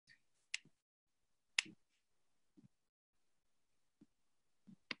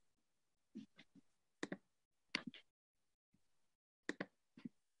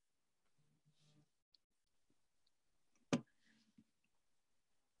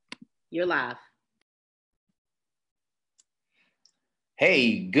You're live.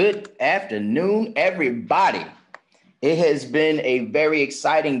 Hey, good afternoon, everybody. It has been a very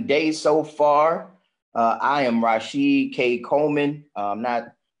exciting day so far. I am Rashid K. Coleman. I'm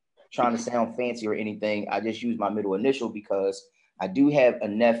not trying to sound fancy or anything. I just use my middle initial because I do have a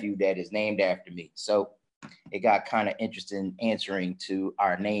nephew that is named after me. So it got kind of interesting answering to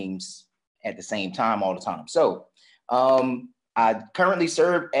our names at the same time all the time. So I currently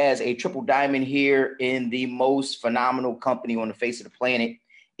serve as a triple diamond here in the most phenomenal company on the face of the planet.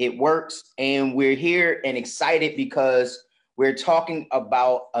 It works, and we're here and excited because we're talking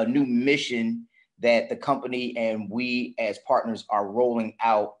about a new mission that the company and we as partners are rolling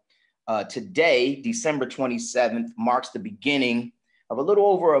out. Today, December 27th, marks the beginning of a little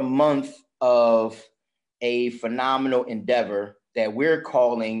over a month of a phenomenal endeavor that we're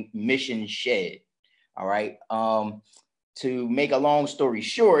calling Mission Shed. All right. To make a long story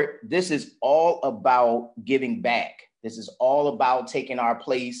short, this is all about giving back. This is all about taking our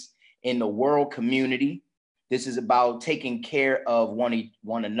place in the world community. This is about taking care of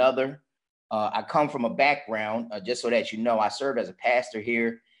one another. I come from a background, just so that you know, I serve as a pastor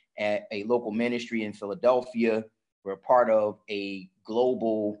here at a local ministry in Philadelphia. We're part of a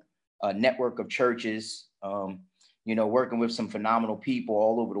global network of churches, working with some phenomenal people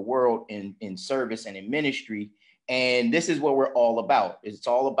all over the world in service and in ministry. And this is what we're all about. It's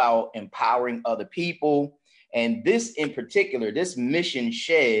all about empowering other people. And this in particular, this Mission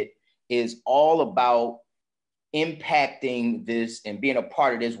Shed is all about impacting this and being a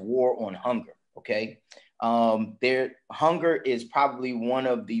part of this war on hunger. Okay. Hunger is probably one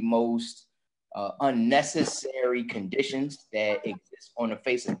of the most unnecessary conditions that exist on the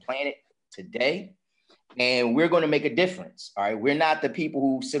face of the planet today. And we're going to make a difference. All right. We're not the people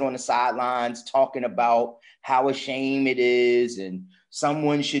who sit on the sidelines talking about how a shame it is and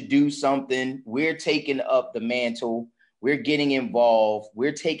someone should do something. We're taking up the mantle. We're getting involved.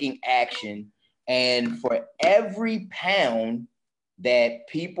 We're taking action. And for every pound that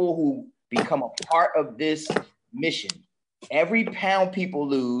people who become a part of this mission, every pound people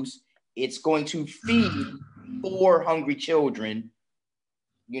lose, it's going to feed 4 hungry children,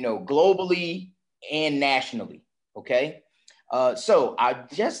 globally and nationally. Okay. So I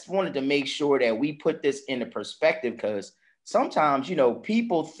just wanted to make sure that we put this into perspective, because sometimes,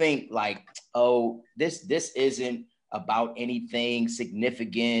 people think like, oh, this isn't about anything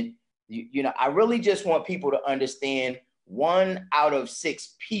significant. I really just want people to understand 1 out of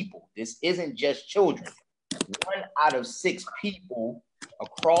 6 people, this isn't just children, 1 out of 6 people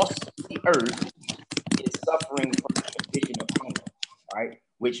across the earth is suffering from a condition of hunger, right?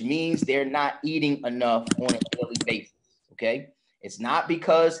 Which means they're not eating enough on a daily basis, okay? It's not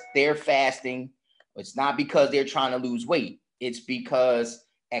because they're fasting. It's not because they're trying to lose weight. It's because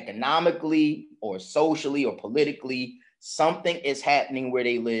economically or socially or politically, something is happening where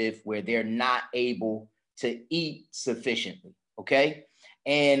they live where they're not able to eat sufficiently, okay?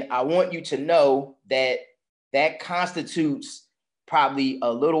 And I want you to know that that constitutes probably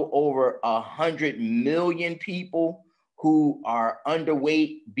a little over 100 million people who are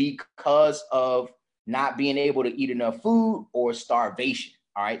underweight because of not being able to eat enough food or starvation.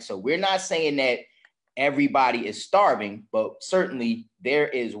 All right. So we're not saying that everybody is starving, but certainly there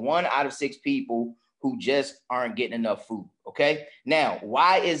is 1 out of 6 people who just aren't getting enough food. Okay. Now,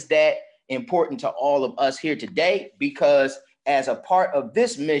 why is that important to all of us here today? Because as a part of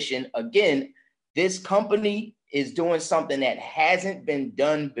this mission, again, this company is doing something that hasn't been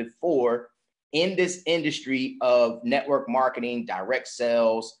done before in this industry of network marketing, direct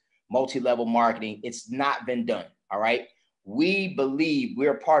sales, multi-level marketing. It's not been done. All right. We believe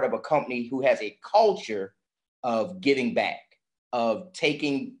we're part of a company who has a culture of giving back, of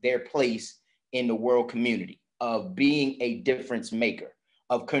taking their place in the world community, of being a difference maker,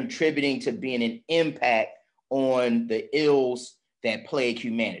 of contributing to being an impact on the ills that plague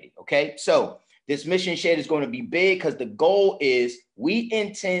humanity. Okay. So this Mission Shed is going to be big because the goal is we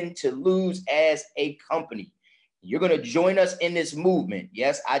intend to lose as a company. You're going to join us in this movement.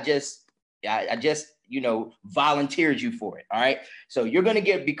 Yes, I just volunteered you for it. All right. So you're going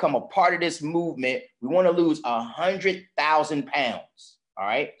to become a part of this movement. We want to lose 100,000 pounds. All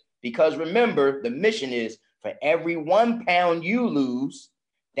right. Because remember, the mission is for every 1 pound you lose,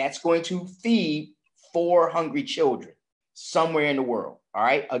 that's going to feed 4 hungry children somewhere in the world. All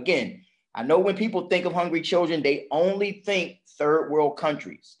right. Again, I know when people think of hungry children, they only think third world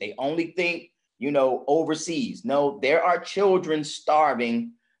countries. They only think, overseas. No, there are children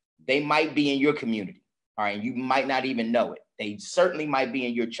starving. They might be in your community. All right. And you might not even know it. They certainly might be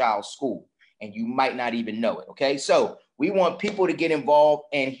in your child's school and you might not even know it. Okay. So We want people to get involved.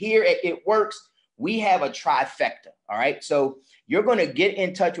 And here at It Works, we have a trifecta. All right. So you're going to get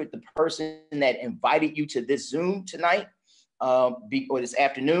in touch with the person that invited you to this Zoom tonight or this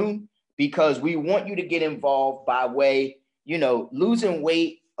afternoon, because we want you to get involved by way, losing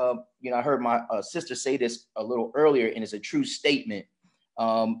weight. I heard my sister say this a little earlier, and it's a true statement.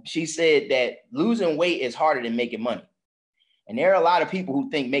 She said that losing weight is harder than making money. And there are a lot of people who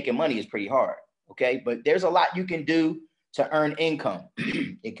think making money is pretty hard. Okay. But there's a lot you can do to earn income.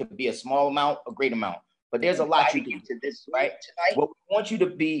 It could be a small amount, a great amount, but there's a lot you can do to this, right? Tonight, what we want you to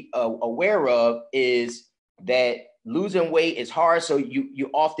be aware of is that losing weight is hard. So you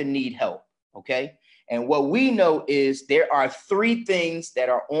often need help. Okay. And what we know is there are three things that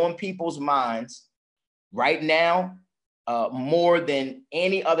are on people's minds right now, more than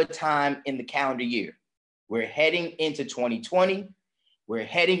any other time in the calendar year. We're heading into 2020. We're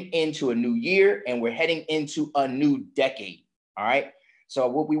heading into a new year, and we're heading into a new decade. All right. So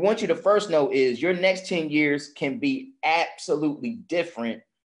what we want you to first know is your next 10 years can be absolutely different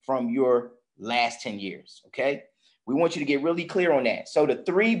from your last 10 years. Okay. We want you to get really clear on that. So the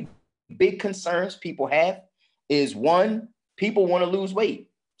three big concerns people have is, one, people want to lose weight.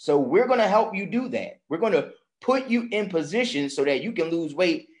 So we're going to help you do that. We're going to put you in position so that you can lose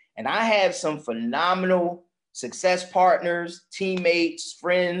weight. And I have some phenomenal success partners, teammates,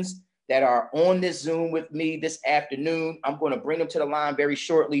 friends that are on this Zoom with me this afternoon. I'm going to bring them to the line very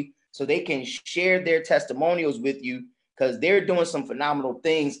shortly so they can share their testimonials with you, because they're doing some phenomenal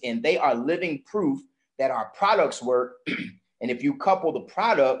things and they are living proof that our products work. And if you couple the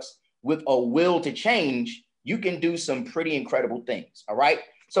products with a will to change, you can do some pretty incredible things. All right.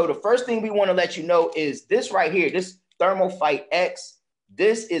 So the first thing we want to let you know is this right here, this ThermoFight X.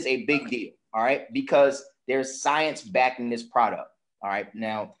 This is a big deal. All right. Because there's science backing this product. All right.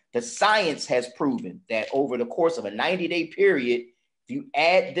 Now, the science has proven that over the course of a 90-day period, if you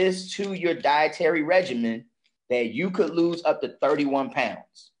add this to your dietary regimen, that you could lose up to 31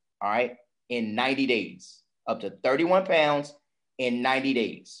 pounds. All right. In 90 days, up to 31 pounds in 90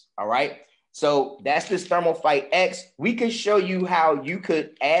 days. All right. So that's this ThermoFight X. We can show you how you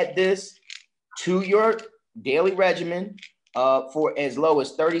could add this to your daily regimen for as low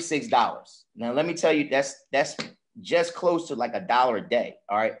as $36. Now, let me tell you, that's just close to like $1 a day.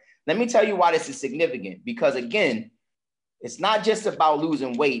 All right. Let me tell you why this is significant, because again, it's not just about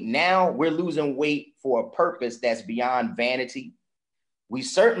losing weight. Now we're losing weight for a purpose that's beyond vanity. We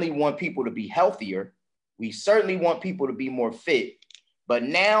certainly want people to be healthier. We certainly want people to be more fit. But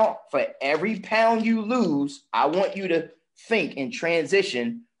now for every pound you lose, I want you to think and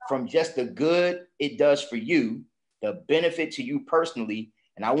transition from just the good it does for you, the benefit to you personally.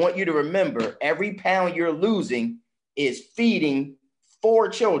 And I want you to remember, every pound you're losing is feeding 4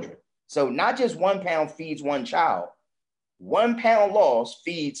 children. So not just 1 pound feeds 1 child. 1 pound loss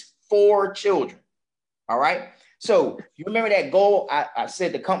feeds 4 children. All right. So you remember that goal I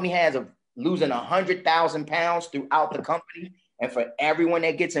said the company has of losing 100,000 pounds throughout the company? And for everyone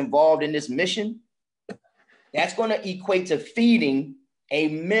that gets involved in this mission, that's going to equate to feeding a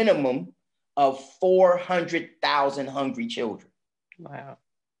minimum of 400,000 hungry children. Wow.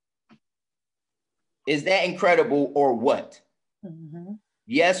 Is that incredible or what? Mm-hmm.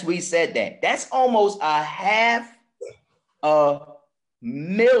 Yes, we said that. That's almost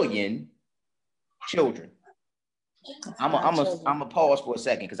 500,000 children. I'm gonna pause for a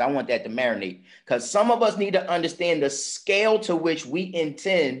second because I want that to marinate. Because some of us need to understand the scale to which we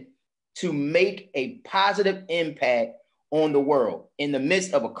intend to make a positive impact on the world in the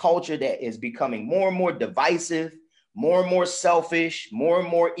midst of a culture that is becoming more and more divisive, more and more selfish, more and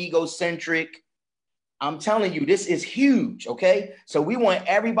more egocentric. I'm telling you, this is huge. Okay. So we want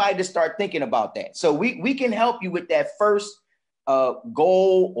everybody to start thinking about that. So we can help you with that first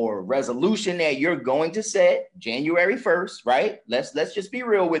goal or resolution that you're going to set January 1st, right? Let's just be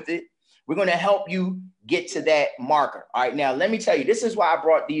real with it. We're going to help you get to that marker. All right. Now, let me tell you, this is why I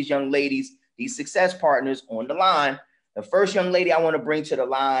brought these young ladies, these success partners on the line. The first young lady I want to bring to the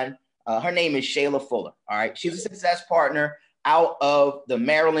line, her name is Shayla Fuller. All right. She's a success partner out of the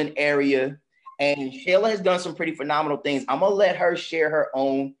Maryland area. And Shayla has done some pretty phenomenal things. I'm going to let her share her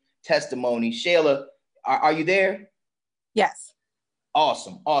own testimony. Shayla, are you there? Yes.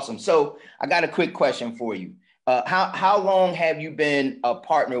 Awesome. So I got a quick question for you. How long have you been a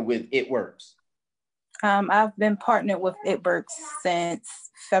partner with It Works? I've been partnered with It Works since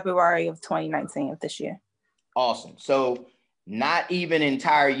February of 2019 of this year. Awesome. So not even an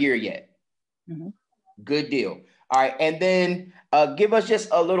entire year yet. Mm-hmm. Good deal. All right. And then give us just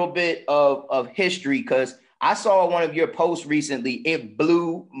a little bit of history, because I saw one of your posts recently. It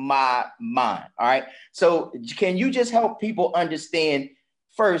blew my mind. All right. So can you just help people understand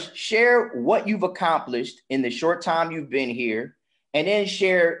first, share what you've accomplished in the short time you've been here, and then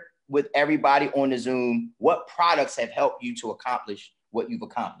share with everybody on the Zoom what products have helped you to accomplish what you've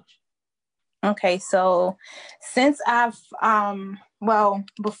accomplished. Okay, so since before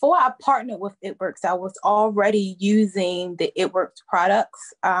I partnered with ItWorks, I was already using the ItWorks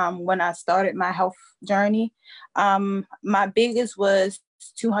products when I started my health journey. My biggest was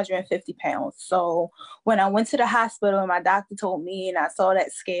 250 pounds. So when I went to the hospital and my doctor told me and I saw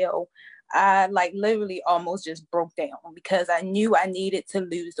that scale, I like literally almost just broke down because I knew I needed to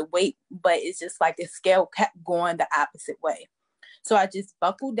lose the weight, but it's just like the scale kept going the opposite way. So I just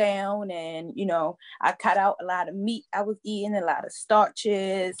buckled down and, I cut out a lot of meat I was eating, a lot of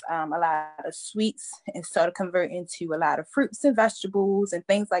starches, a lot of sweets, and started converting to a lot of fruits and vegetables and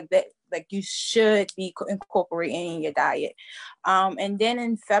things like that, like you should be incorporating in your diet. And then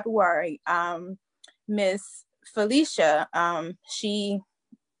in February, Miss Felicia, she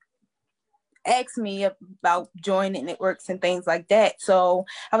asked me about joining networks and things like that. So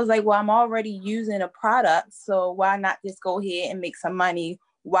I was like, well, I'm already using a product, so why not just go ahead and make some money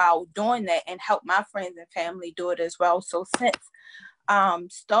while doing that and help my friends and family do it as well. So since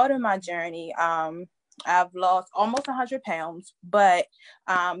starting my journey, I've lost almost 100 pounds, but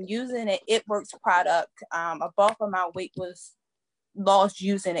using an ItWorks product, a bulk of my weight was lost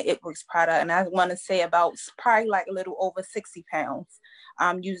using the ItWorks product. And I want to say about probably like a little over 60 pounds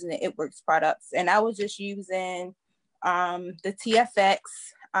using the ItWorks products. And I was just using the TFX,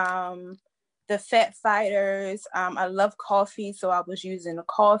 the Fat Fighters. I love coffee, so I was using the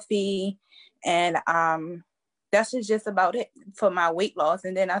coffee. And that's just about it for my weight loss.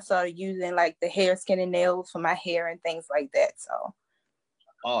 And then I started using like the hair, skin, and nails for my hair and things like that. So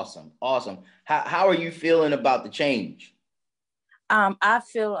awesome. How are you feeling about the change? I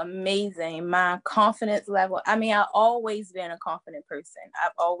feel amazing. My confidence level. I mean, I've always been a confident person.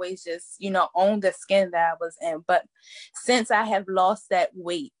 I've always just, owned the skin that I was in. But since I have lost that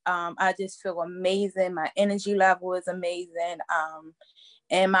weight, I just feel amazing. My energy level is amazing.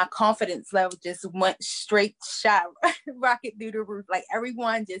 And my confidence level just went straight shot rocket through the roof. Like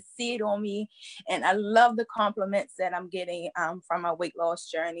everyone just see it on me. And I love the compliments that I'm getting from my weight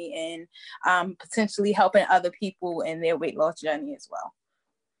loss journey and potentially helping other people in their weight loss journey as well.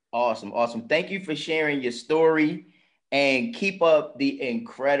 Awesome. Thank you for sharing your story and keep up the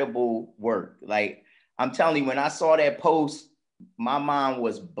incredible work. Like I'm telling you, when I saw that post, my mind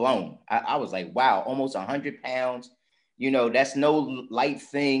was blown. I was like, wow, almost 100 pounds. That's no light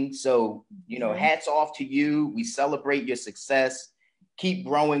thing. So, hats off to you. We celebrate your success. Keep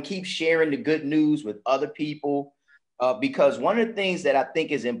growing, keep sharing the good news with other people. Because one of the things that I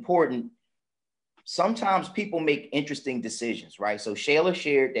think is important, sometimes people make interesting decisions, right? So Shayla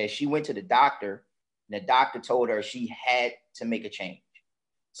shared that she went to the doctor and the doctor told her she had to make a change.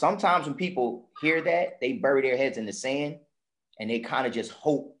 Sometimes when people hear that, they bury their heads in the sand and they kind of just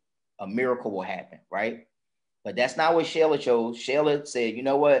hope a miracle will happen, right? But that's not what Shayla chose. Shayla said, you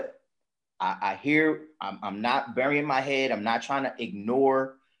know what? I hear I'm not burying my head. I'm not trying to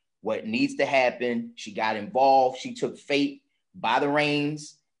ignore what needs to happen. She got involved. She took fate by the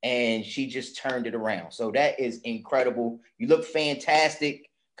reins and she just turned it around. So that is incredible. You look fantastic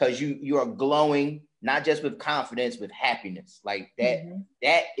because you are glowing, not just with confidence, with happiness. Like that,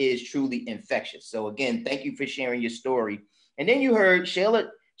 that is truly infectious. So again, thank you for sharing your story. And then you heard Shayla.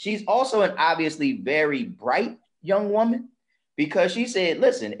 She's also an obviously very bright young woman because she said,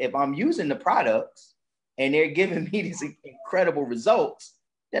 listen, if I'm using the products and they're giving me these incredible results,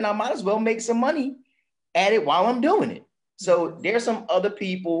 then I might as well make some money at it while I'm doing it. So there's some other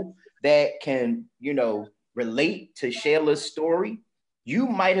people that can, relate to Shayla's story. You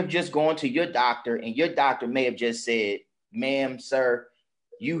might have just gone to your doctor and your doctor may have just said, ma'am, sir,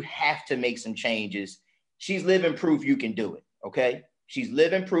 you have to make some changes. She's living proof you can do it. Okay. She's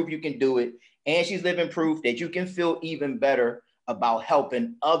living proof you can do it. And she's living proof that you can feel even better about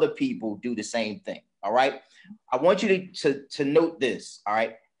helping other people do the same thing. All right. I want you to note this. All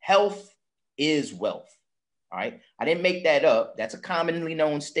right. Health is wealth. All right. I didn't make that up. That's a commonly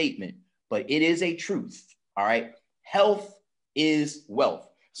known statement, but it is a truth. All right. Health is wealth.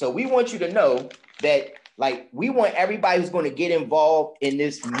 So we want you to know that we want everybody who's going to get involved in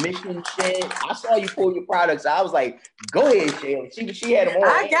this mission shit. I saw you pull your products. I was like, go ahead, Shayla. She had them on.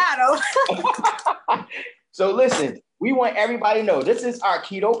 I got them. So listen, we want everybody to know this is our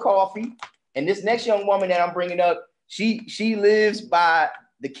keto coffee. And this next young woman that I'm bringing up, she lives by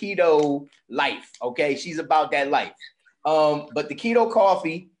the keto life. Okay. She's about that life. But the keto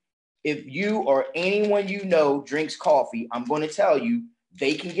coffee, if you or anyone you know drinks coffee, I'm going to tell you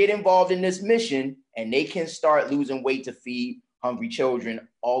they can get involved in this mission and they can start losing weight to feed hungry children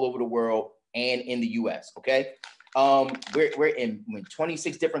all over the world and in the US. Okay. We're in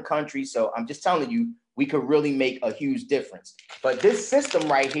 26 different countries. So I'm just telling you, we could really make a huge difference. But this system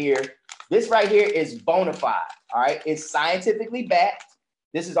right here, this right here is bona fide. All right. It's scientifically backed.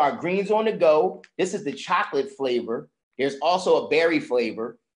 This is our greens on the go. This is the chocolate flavor. There's also a berry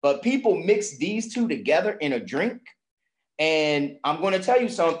flavor, but people mix these two together in a drink. And I'm going to tell you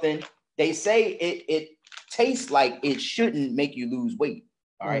something. They say it tastes like it shouldn't make you lose weight.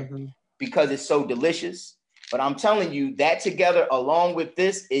 All right. Because it's so delicious. But I'm telling you that together, along with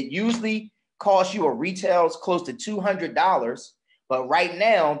this, it usually costs you a retail's close to $200. But right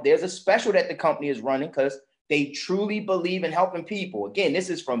now, there's a special that the company is running because they truly believe in helping people. Again, this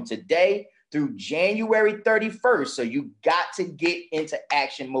is from today through January 31st. So you got to get into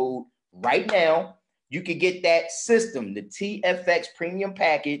action mode right now. You can get that system, the TFX premium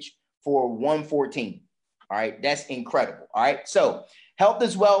package for $114. All right. That's incredible. All right. So health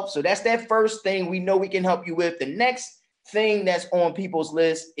is wealth. So that's that first thing we know we can help you with. The next thing that's on people's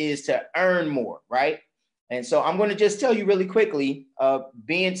list is to earn more. Right. And so I'm going to just tell you really quickly,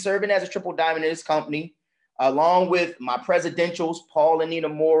 serving as a triple diamond in this company, along with my presidentials, Paul and Nina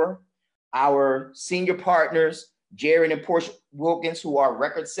Moore, our senior partners, Jared and Portia Wilkins, who are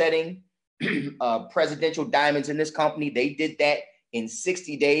record-setting presidential diamonds in this company. They did that in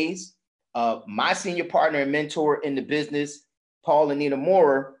 60 days. My senior partner and mentor in the business, Paul and Nina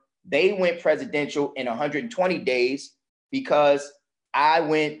Moore, they went presidential in 120 days because I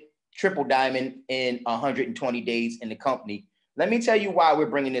went triple diamond in 120 days in the company. Let me tell you why we're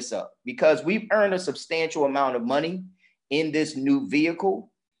bringing this up, because we've earned a substantial amount of money in this new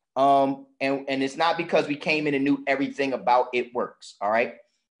vehicle. And it's not because we came in and knew everything about It Works. All right.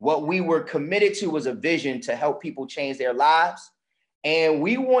 What we were committed to was a vision to help people change their lives. And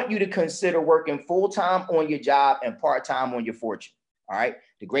we want you to consider working full-time on your job and part-time on your fortune. All right.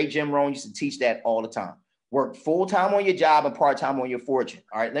 The great Jim Rohn used to teach that all the time. Work full-time on your job and part-time on your fortune.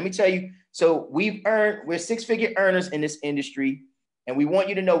 All right. Let me tell you. So we're six-figure earners in this industry. And we want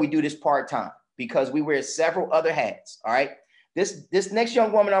you to know we do this part-time because we wear several other hats. All right. This next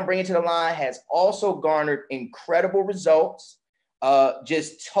young woman I'm bringing to the line has also garnered incredible results.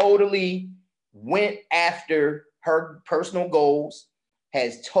 Just totally went after her personal goals,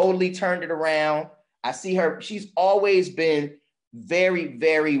 has totally turned it around. I see her. She's always been very,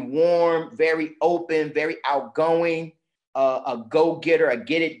 very warm, very open, very outgoing, a go-getter, a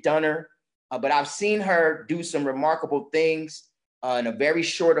get-it-doner. But I've seen her do some remarkable things in a very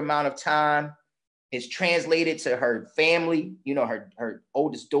short amount of time. It's translated to her family, her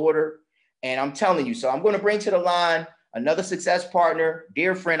oldest daughter. And I'm telling you, so I'm going to bring to the line another success partner,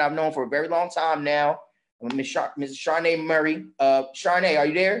 dear friend I've known for a very long time now, Mrs. Sharnae Murray. Sharnae, are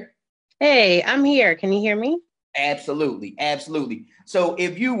you there? Hey, I'm here. Can you hear me? Absolutely. Absolutely. So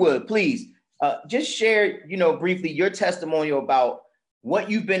if you would, please just share, briefly your testimonial about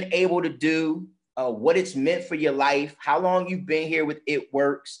what you've been able to do, what it's meant for your life, how long you've been here with It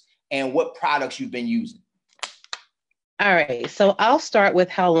Works, and what products you've been using. All right. So I'll start with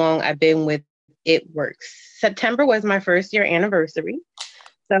how long I've been with It Works. September was my first year anniversary.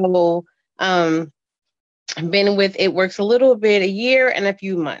 So I've been with It Works a little bit, a year and a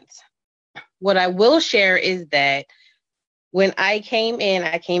few months. What I will share is that when I came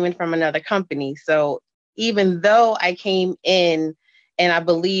in from another company. So even though I came in and I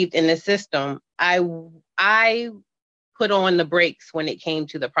believed in the system, I put on the brakes when it came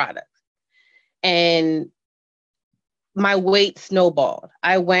to the product. And my weight snowballed.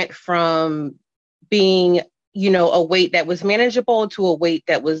 I went from being, a weight that was manageable to a weight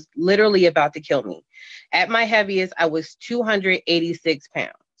that was literally about to kill me. At my heaviest, I was 286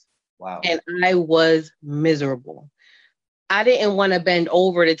 pounds. Wow. And I was miserable. I didn't want to bend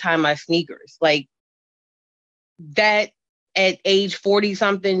over to tie my sneakers. Like that at age 40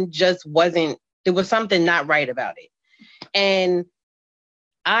 something just wasn't, there was something not right about it. And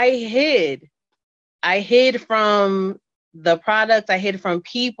I hid from the products. I hid from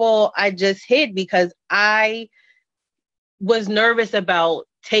people. I just hid because I was nervous about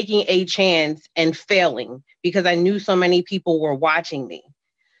taking a chance and failing because I knew so many people were watching me.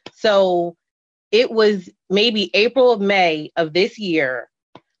 So it was maybe April, May of this year.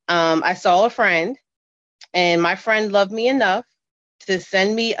 I saw a friend, and my friend loved me enough to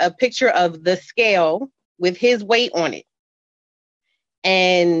send me a picture of the scale with his weight on it.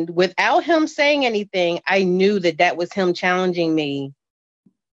 And without him saying anything, I knew that that was him challenging me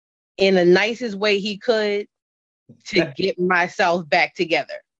in the nicest way he could to get myself back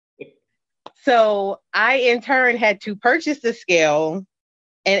together. So I, in turn, had to purchase the scale.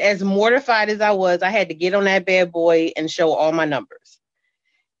 And as mortified as I was, I had to get on that bad boy and show all my numbers.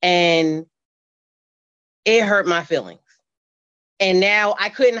 And it hurt my feelings. And now I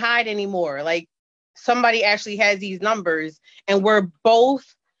couldn't hide anymore. Like, somebody actually has these numbers, and we're both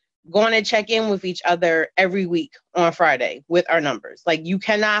going to check in with each other every week on Friday with our numbers. Like, you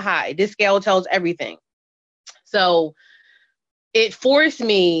cannot hide. This scale tells everything. So it forced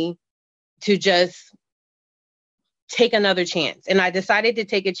me to just take another chance. And I decided to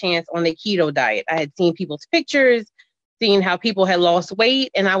take a chance on the keto diet. I had seen people's pictures, seen how people had lost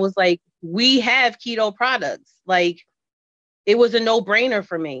weight. And I was like, we have keto products. Like, it was a no-brainer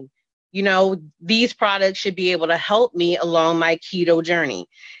for me. You know, these products should be able to help me along my keto journey.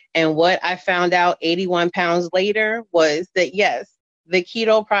 And what I found out 81 pounds later was that, yes, the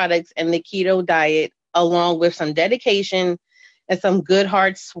keto products and the keto diet, along with some dedication and some good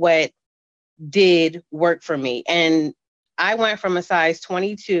hard sweat, did work for me. And I went from a size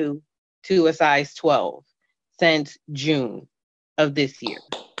 22 to a size 12 since June of this year.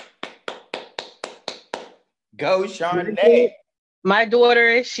 Go, Charnay. My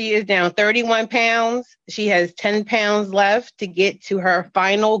daughter, she is down 31 pounds. She has 10 pounds left to get to her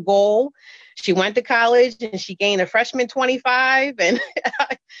final goal. She went to college and she gained a freshman 25. And,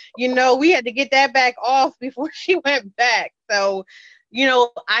 you know, we had to get that back off before she went back. So, you know,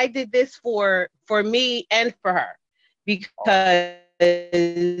 I did this for me and for her because,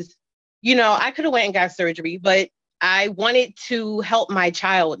 you know, I could have went and got surgery, but I wanted to help my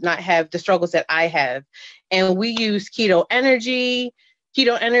child not have the struggles that I have. And we use Keto Energy.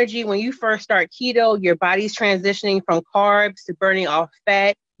 Keto Energy, when you first start keto, your body's transitioning from carbs to burning off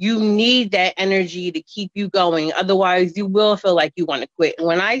fat. You need that energy to keep you going. Otherwise, you will feel like you want to quit. And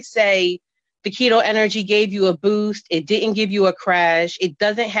when I say the Keto Energy gave you a boost, it didn't give you a crash. It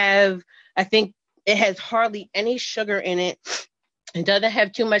doesn't have, I think it has hardly any sugar in it. It doesn't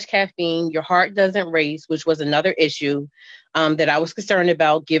have too much caffeine. Your heart doesn't race, which was another issue that I was concerned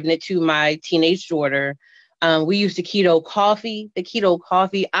about giving it to my teenage daughter. We use the keto coffee. The keto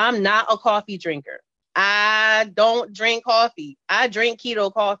coffee, I'm not a coffee drinker. I don't drink coffee. I drink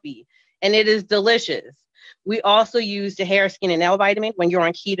keto coffee, and it is delicious. We also use the hair, skin, and nail vitamin. When you're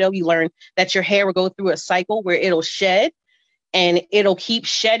on keto, you learn that your hair will go through a cycle where it'll shed, and it'll keep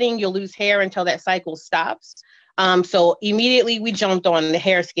shedding. You'll lose hair until that cycle stops. So immediately we jumped on the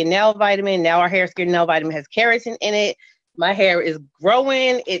hair, skin, nail vitamin. Now our hair, skin, nail vitamin has keratin in it. My hair is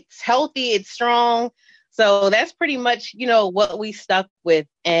growing. It's healthy. It's strong. So that's pretty much, you know, what we stuck with,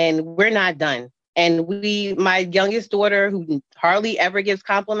 and we're not done. And my youngest daughter, who hardly ever gives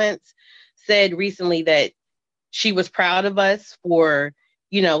compliments, said recently that she was proud of us for,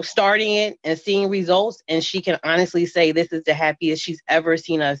 you know, starting it and seeing results. And she can honestly say this is the happiest she's ever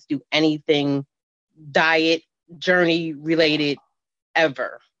seen us do anything diet journey related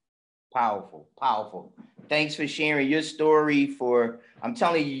ever. Powerful, powerful. Thanks for sharing your story. I'm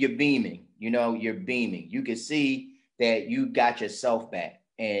telling you, you're beaming. You know, you're beaming. You can see that you got yourself back,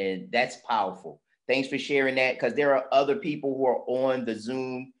 and that's powerful. Thanks for sharing that, because there are other people who are on the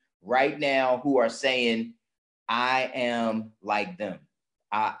Zoom right now who are saying, I am like them.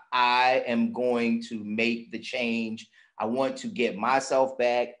 I am going to make the change. I want to get myself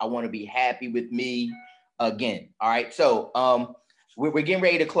back. I want to be happy with me again. All right. So we're getting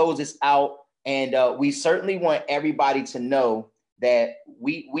ready to close this out. And we certainly want everybody to know that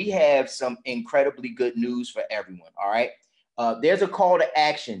we have some incredibly good news for everyone. All right. There's a call to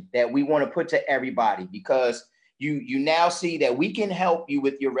action that we want to put to everybody, because you now see that we can help you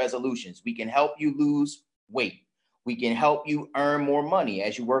with your resolutions. We can help you lose weight. We can help you earn more money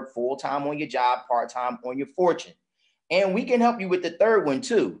as you work full-time on your job, part-time on your fortune. And we can help you with the third one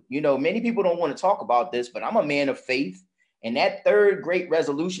too. You know, many people don't want to talk about this, but I'm a man of faith. And that third great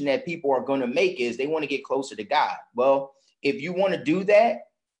resolution that people are going to make is they want to get closer to God. Well, if you want to do that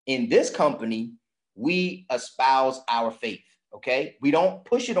in this company, we espouse our faith. Okay. We don't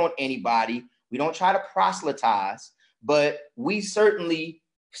push it on anybody. We don't try to proselytize, but we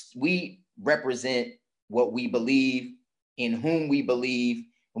represent what we believe, in whom we believe,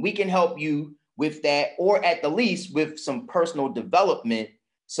 and we can help you with that, or at the least with some personal development,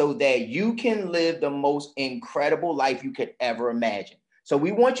 so that you can live the most incredible life you could ever imagine. So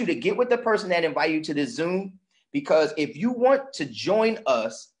we want you to get with the person that invited you to this Zoom, because if you want to join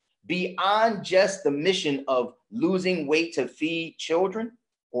us beyond just the mission of losing weight to feed children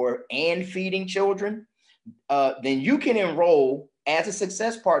and feeding children, then you can enroll as a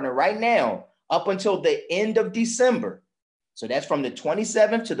success partner right now up until the end of December. So that's from the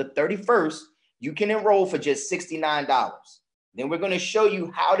 27th to the 31st. You can enroll for just $69. Then we're going to show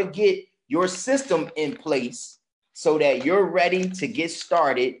you how to get your system in place so that you're ready to get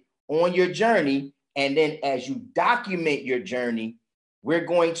started on your journey. And then as you document your journey, we're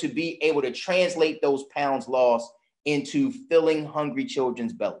going to be able to translate those pounds lost into filling hungry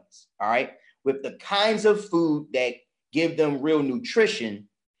children's bellies, all right? With the kinds of food that give them real nutrition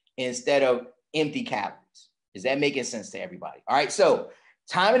instead of empty calories. Is that making sense to everybody? All right, so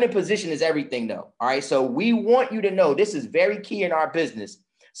timing and position is everything though, all right? So we want you to know this is very key in our business.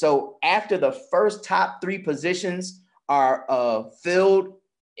 So after the first top 3 positions are filled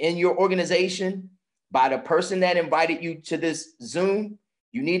in your organization by the person that invited you to this Zoom,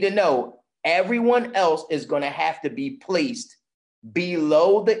 you need to know everyone else is going to have to be placed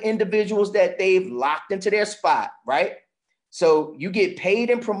below the individuals that they've locked into their spot, right? So you get paid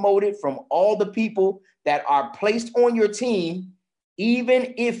and promoted from all the people that are placed on your team,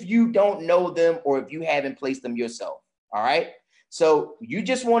 even if you don't know them or if you haven't placed them yourself, all right? So you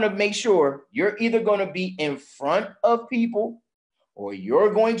just want to make sure you're either going to be in front of people or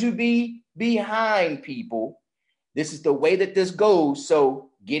you're going to be behind people. This is the way that this goes. So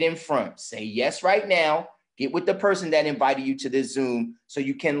get in front. Say yes right now. Get with the person that invited you to this Zoom so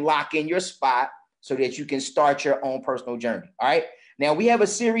you can lock in your spot so that you can start your own personal journey. All right. Now we have a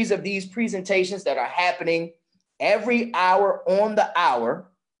series of these presentations that are happening every hour on the hour,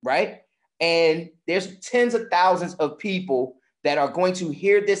 right? And there's tens of thousands of people that are going to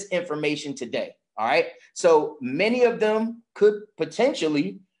hear this information today. All right. So many of them could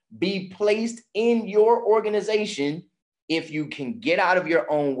potentially be placed in your organization if you can get out of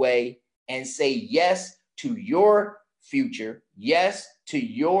your own way and say yes to your future, yes to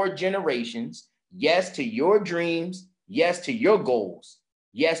your generations, yes to your dreams, yes to your goals,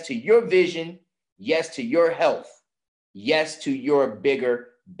 yes to your vision, yes to your health, yes to your bigger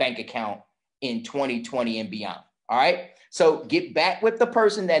bank account in 2020 and beyond. All right. So get back with the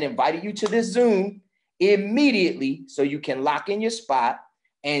person that invited you to this Zoom immediately so you can lock in your spot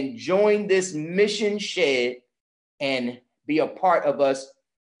and join this mission shed and be a part of us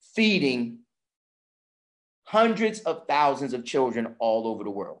feeding hundreds of thousands of children all over the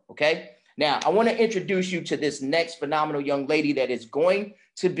world. Okay. Now, I want to introduce you to this next phenomenal young lady that is going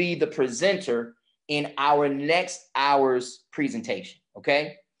to be the presenter in our next hour's presentation.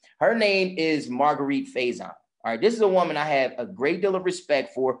 Okay. Her name is Marguerite Faison. All right, this is a woman I have a great deal of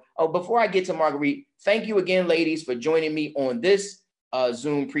respect for. Oh, before I get to Marguerite, thank you again, ladies, for joining me on this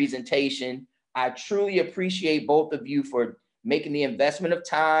Zoom presentation. I truly appreciate both of you for making the investment of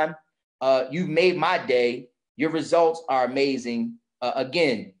time. You've made my day. Your results are amazing.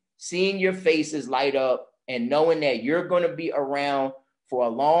 Again, seeing your faces light up and knowing that you're going to be around for a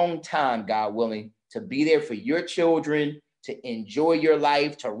long time, God willing, to be there for your children, to enjoy your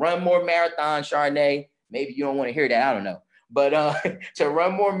life, to run more marathons, Charnay. Maybe you don't want to hear that. I don't know. But to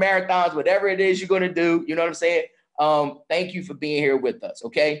run more marathons, whatever it is you're going to do, you know what I'm saying? Thank you for being here with us,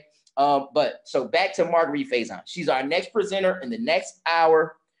 okay? But so back to Marguerite Faison. She's our next presenter in the next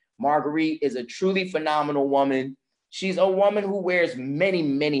hour. Marguerite is a truly phenomenal woman. She's a woman who wears many,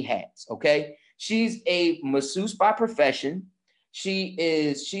 many hats, okay? She's a masseuse by profession.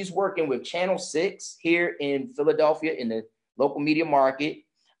 She's working with Channel 6 here in Philadelphia in the local media market.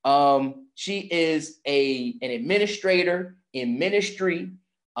 She is an administrator in ministry.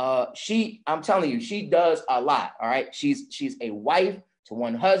 I'm telling you, she does a lot. All right. She's a wife to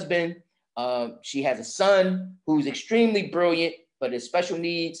one husband. She has a son who's extremely brilliant, but has special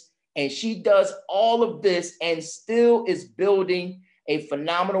needs. And she does all of this and still is building a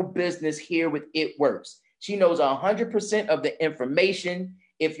phenomenal business here with It Works. She knows 100% of the information.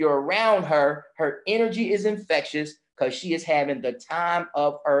 If you're around her, her energy is infectious because she is having the time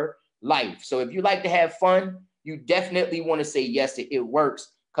of her life. So if you like to have fun, you definitely want to say yes to It Works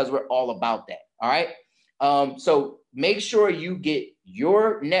because we're all about that. All right. So make sure you get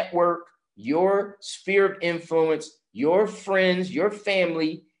your network, your sphere of influence, your friends, your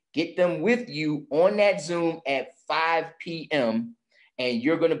family, get them with you on that Zoom at 5 p.m. And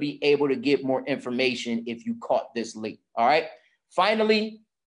you're going to be able to get more information if you caught this late. All right. Finally,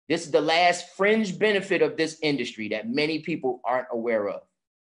 this is the last fringe benefit of this industry that many people aren't aware of.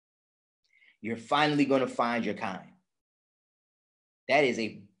 You're finally going to find your kind. That is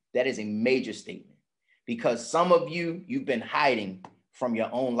a major statement because some of you've been hiding from your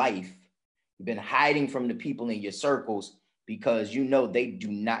own life. You've been hiding from the people in your circles because you know they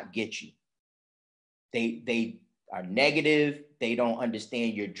do not get you. They are negative. They don't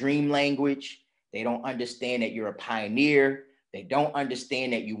understand your dream language. They don't understand that you're a pioneer. They don't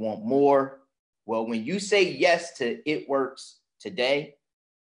understand that you want more. Well, when you say yes to It Works today,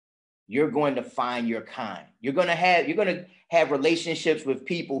 you're going to find your kind. You're going to have relationships with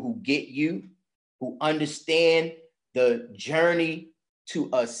people who get you, who understand the journey to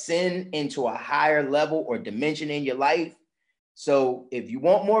ascend into a higher level or dimension in your life. So if you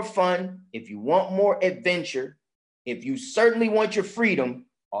want more fun, if you want more adventure, if you certainly want your freedom,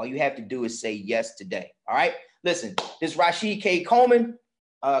 all you have to do is say yes today. All right. Listen, this is Rashid K. Coleman,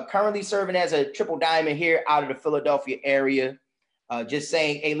 currently serving as a triple diamond here out of the Philadelphia area. Just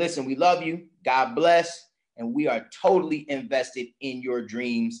saying, hey, listen, we love you. God bless. And we are totally invested in your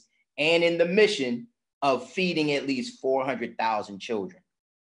dreams and in the mission of feeding at least 400,000 children.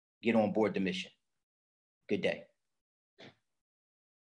 Get on board the mission. Good day.